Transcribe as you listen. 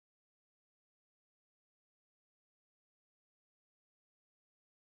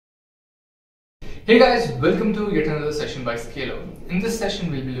Hey guys, welcome to yet another session by Scalar. In this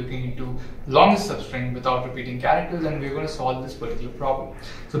session, we'll be looking into longest substring without repeating characters, and we're going to solve this particular problem.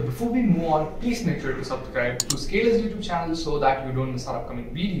 So before we move on, please make sure to subscribe to Scalar's YouTube channel so that you don't miss our upcoming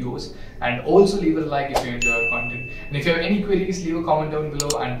videos, and also leave a like if you enjoy our content. And if you have any queries, leave a comment down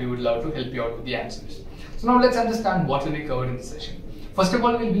below and we would love to help you out with the answers. So now let's understand what will be covered in this session. First of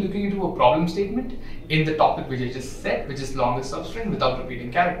all, we'll be looking into a problem statement in the topic which I just said, which is longest substring without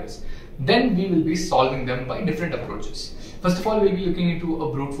repeating characters. Then we will be solving them by different approaches. First of all, we'll be looking into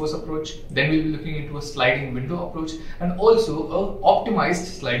a brute force approach, then we'll be looking into a sliding window approach, and also a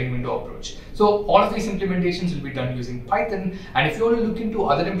optimized sliding window approach. So all of these implementations will be done using Python, and if you want to look into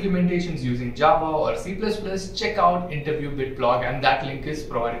other implementations using Java or C++, check out Interview Bit blog, and that link is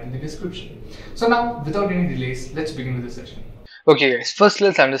provided in the description. So now, without any delays, let's begin with the session. Okay guys, first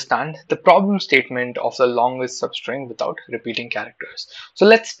let's understand the problem statement of the longest substring without repeating characters. So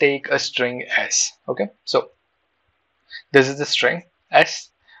let's take a string S. Okay, so this is the string S.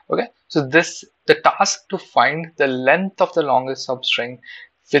 Okay, so the task to find the length of the longest substring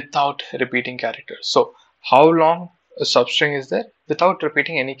without repeating characters. So how long a substring is there without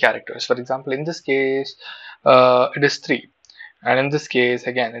repeating any characters? For example, in this case it is 3, and in this case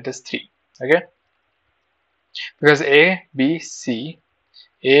again it is 3. Okay, because A, B, C,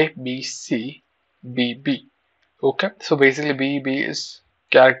 B, B. Okay, so basically B is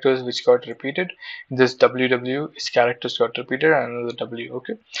characters which got repeated. This W is characters got repeated, and another W.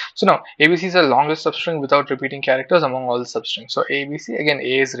 Okay, so now ABC is the longest substring without repeating characters among all the substrings. So ABC, again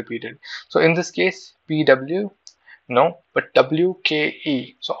A is repeated. So in this case PW, no, but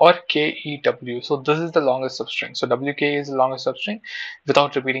WKE, so or KEW. So this is the longest substring. So WK is the longest substring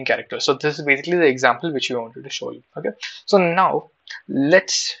without repeating characters. So this is basically the example which we wanted to show you. Okay, so now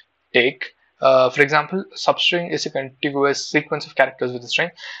let's take for example, substring is a contiguous sequence of characters with a string.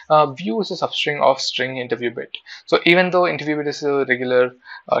 View is a substring of string interview bit. So even though interview bit is a regular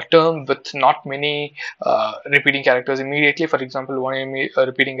term with not many repeating characters immediately, for example, one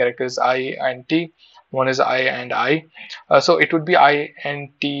repeating character is I and T, one is I and I. So it would be I and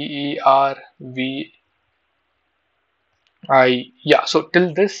T E R V I. Yeah, so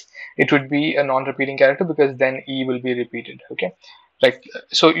till this it would be a non-repeating character because then E will be repeated. Okay, like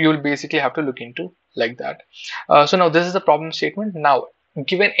so you'll basically have to look into like that. So now this is the problem statement. Now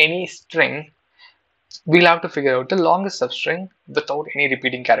given any string, we'll have to figure out the longest substring without any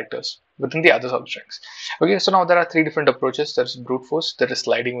repeating characters within the other substrings. Okay, so now there are 3 different approaches. There's brute force, there is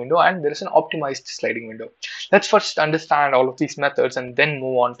sliding window, and there is an optimized sliding window. Let's first understand all of these methods and then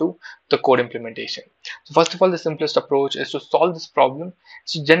move on to the code implementation. So first of all, the simplest approach is to solve this problem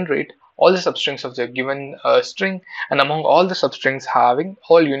is to generate all the substrings of the given string, and among all the substrings having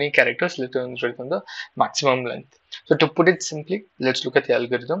all unique characters return the maximum length. So to put it simply, let's look at the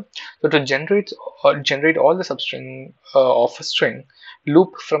algorithm. So to generate all the substring of a string,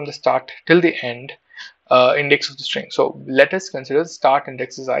 loop from the start till the end index of the string. So let us consider the start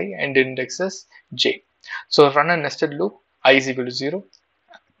index is I and index is j. So run a nested loop. I is equal to 0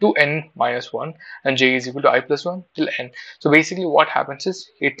 to n minus 1 and j is equal to I plus 1 till n. So basically what happens is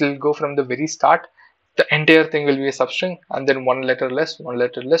it will go from the very start. The entire thing will be a substring, and then one letter less, one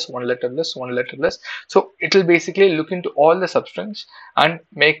letter less, one letter less, one letter less. So it will basically look into all the substrings and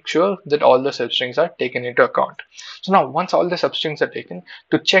make sure that all the substrings are taken into account. So now once all the substrings are taken,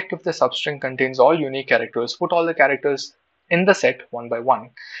 to check if the substring contains all unique characters, put all the characters in the set one by one.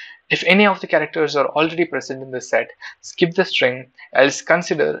 If any of the characters are already present in the set, skip the string, else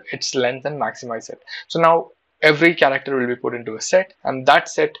consider its length and maximize it. So now every character will be put into a set, and that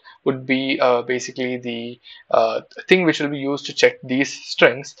set would be basically the thing which will be used to check these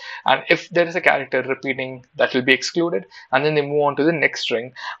strings. And if there is a character repeating, that will be excluded, and then they move on to the next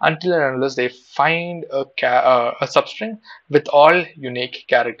string until and unless they find a substring with all unique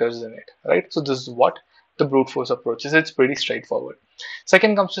characters in it, right? So this is what the brute force approach is. It's pretty straightforward.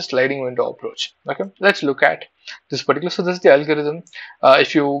 Second comes the sliding window approach. Okay, let's look at this particular. So this is the algorithm.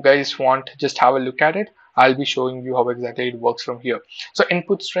 If you guys want, just have a look at it. I'll be showing you how exactly it works from here. So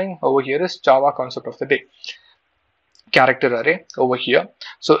input string over here is Java concept of the day. Character array over here.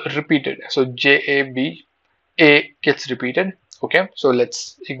 So repeated. So JAB, A gets repeated. Okay, so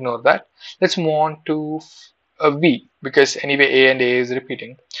let's ignore that. Let's move on to V, because anyway A and A is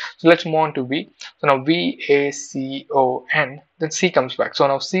repeating. So let's move on to V. So now VACON, then C comes back. So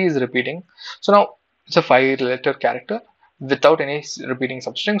now C is repeating. So now it's a 5-letter character without any repeating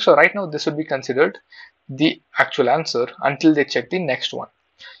substring. So right now this would be considered the actual answer until they check the next one.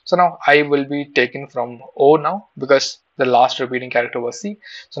 So now I will be taken from O now because the last repeating character was C.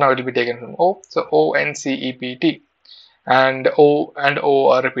 So now it will be taken from O. So ONCEPT, and O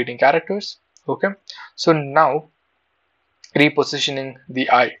are repeating characters. Okay, so now repositioning the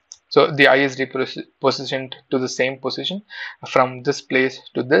I. So the I is repositioned to the same position from this place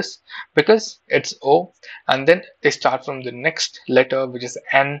to this because it's O, and then they start from the next letter, which is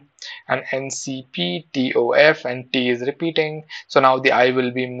N, and NCP, TOF, and T is repeating. So now the I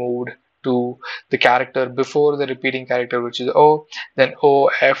will be moved to the character before the repeating character, which is O, then O,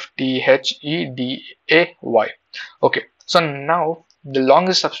 F, T, H, E, D, A, Y. Okay, so now the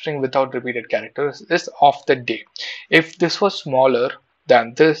longest substring without repeated characters is of the day. If this was smaller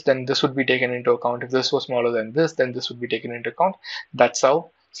than this, then this would be taken into account. If this was smaller than this, then this would be taken into account. That's how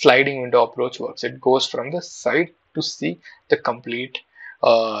sliding window approach works. It goes from the side to see the complete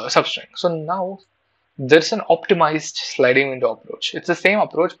substring. So now there's an optimized sliding window approach. It's the same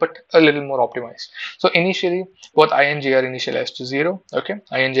approach, but a little more optimized. So initially, both I and j are initialized to 0. Okay,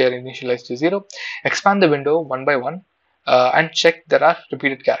 I and j are initialized to 0. Expand the window one by one and check there are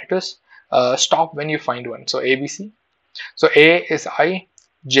repeated characters. Stop when you find one. So ABC. So A is I,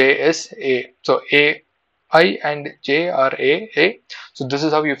 J is A. So I and J are A. So this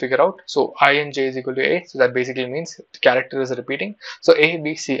is how you figure out. So I and J is equal to A. So that basically means the character is repeating. So A,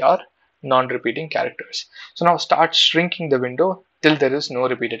 B, C are non-repeating characters. So now start shrinking the window till there is no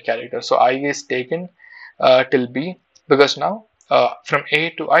repeated character. So I is taken till B because now from A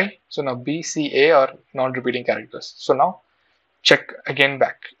to I. So now B, C, A are non-repeating characters. So now check again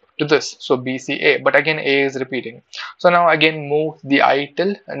back to this. So BCA, but again A is repeating. So now again move the I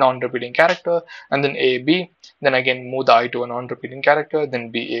till a non-repeating character, and then AB, then again move the I to a non-repeating character,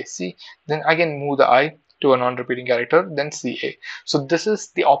 then BAC, then again move the I to a non-repeating character, then CA. So this is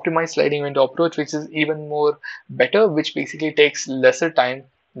the optimized sliding window approach, which is even more better, which basically takes lesser time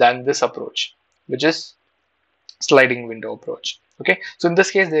than this approach, which is sliding window approach. Okay, so in this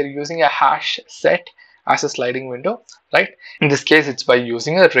case they're using a hash set as a sliding window, right? In this case it's by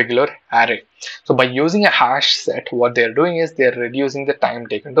using a regular array. So by using a hash set, what they're doing is they're reducing the time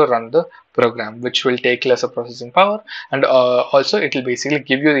taken to run the program, which will take lesser processing power, and also it will basically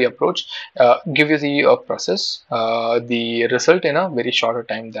give you the approach, give you the process, the result in a very shorter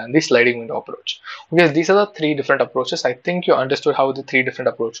time than the sliding window approach. Okay, these are the three different approaches. I think you understood how the three different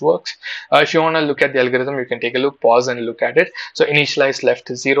approach works. If you want to look at the algorithm, you can take a look, pause and look at it. So initialize left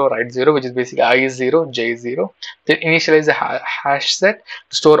 0, right 0, which is basically I is 0, J is 0. Then initialize the hash set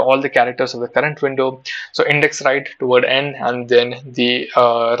to store all the characters of the current window. So index right toward N, and then the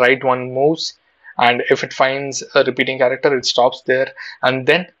right one moves, and if it finds a repeating character, it stops there, and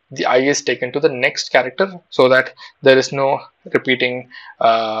then the I is taken to the next character so that there is no repeating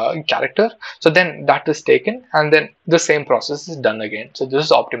character. So then that is taken, and then the same process is done again. So this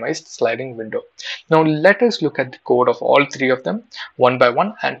is optimized sliding window. Now let us look at the code of all three of them one by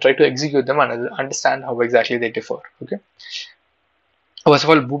one and try to execute them and understand how exactly they differ. Okay. First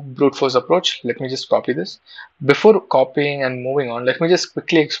of all, brute force approach. Let me just copy this. Before copying and moving on, let me just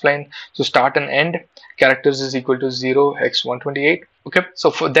quickly explain. So start and end characters is equal to 0x128. Okay,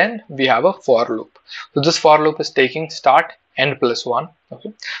 so for then we have a for loop. So this for loop is taking start end plus 1.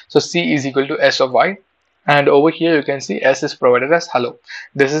 Okay, so C is equal to S of Y. And over here you can see S is provided as hello.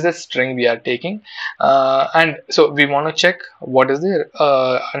 This is the string we are taking, and so we want to check what is the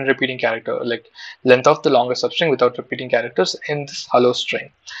unrepeating character, like length of the longest substring without repeating characters in this hello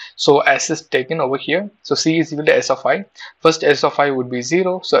string. So S is taken over here. So C is equal to S of I. First S of I would be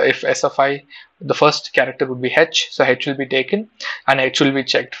 0. So if S of I, the first character would be H, so H will be taken and H will be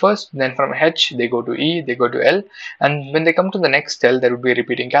checked first. Then from H they go to E, they go to L, and when they come to the next L, there would be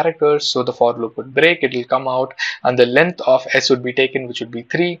repeating characters. So the for loop would break, it will come out, and the length of S would be taken, which would be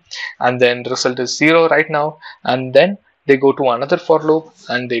 3, and then the result is 0 right now. And then they go to another for loop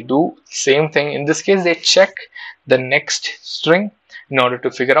and they do same thing. In this case, they check the next string in order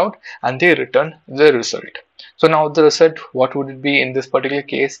to figure out, and they return the result. So now the result, what would it be in this particular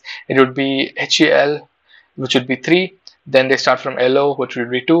case? It would be HEL, which would be 3. Then they start from LO, which would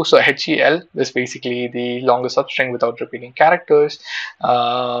be 2. So HEL is basically the longest substring without repeating characters.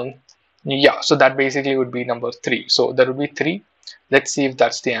 Yeah, so that basically would be number 3. So there would be 3. Let's see if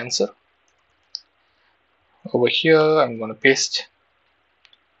that's the answer. Over here, I'm going to paste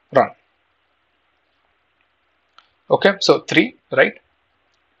run. Okay, so 3, right?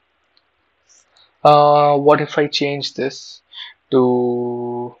 What if I change this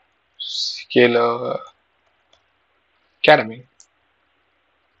to scalar academy?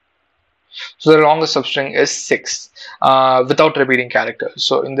 So the longest substring is 6 without repeating characters.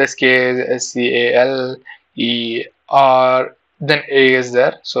 So in this case, SCALER, then A is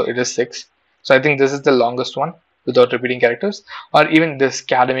there, so it is 6. So I think this is the longest one without repeating characters, or even this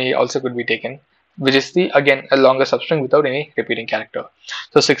academy also could be taken. which is the again a longer substring without any repeating character.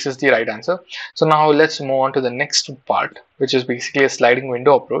 So 6 is the right answer. So now let's move on to the next part, which is basically a sliding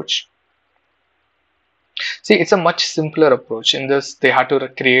window approach. See, it's a much simpler approach. In this, they had to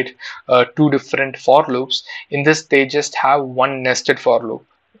create two different for loops. In this, they just have one nested for loop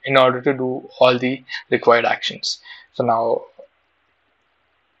in order to do all the required actions. So now,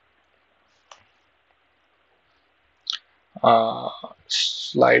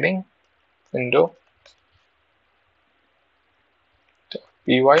 sliding window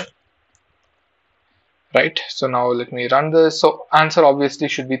py, right? So now let me run this. So answer obviously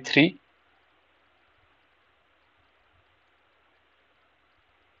should be 3.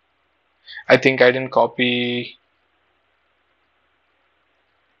 I think I didn't copy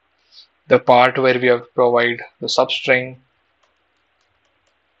the part where we have to provide the substring.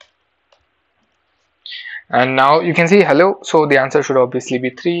 And now you can see hello. So the answer should obviously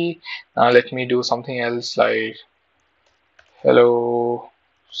be 3. Now let me do something else like hello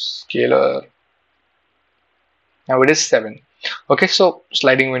scalar. Now it is 7. Okay, so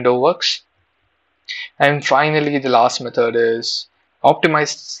sliding window works. And finally, the last method is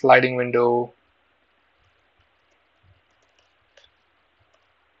optimized sliding window.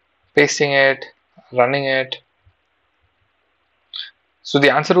 Pasting it, running it. So the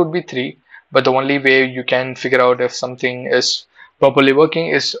answer would be 3, but the only way you can figure out if something is properly working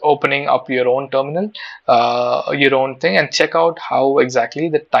is opening up your own terminal, your own thing, and check out how exactly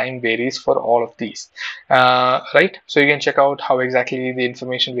the time varies for all of these, right? So you can check out how exactly the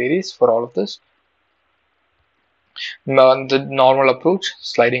information varies for all of this. The normal approach,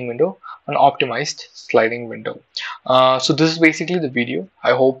 sliding window, an optimized sliding window. So this is basically the video.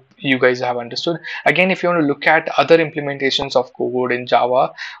 I hope you guys have understood. Again, if you want to look at other implementations of code in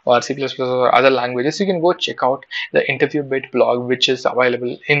Java or C++ or other languages, you can go check out the interview bit blog, which is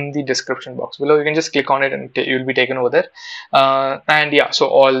available in the description box below. You can just click on it and you'll be taken over there. And yeah, so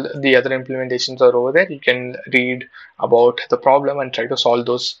all the other implementations are over there. You can read about the problem and try to solve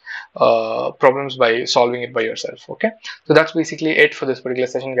those problems by solving it by yourself. Okay, so that's basically it for this particular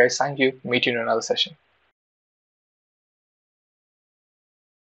session, guys. Thank you. Meet you in another session.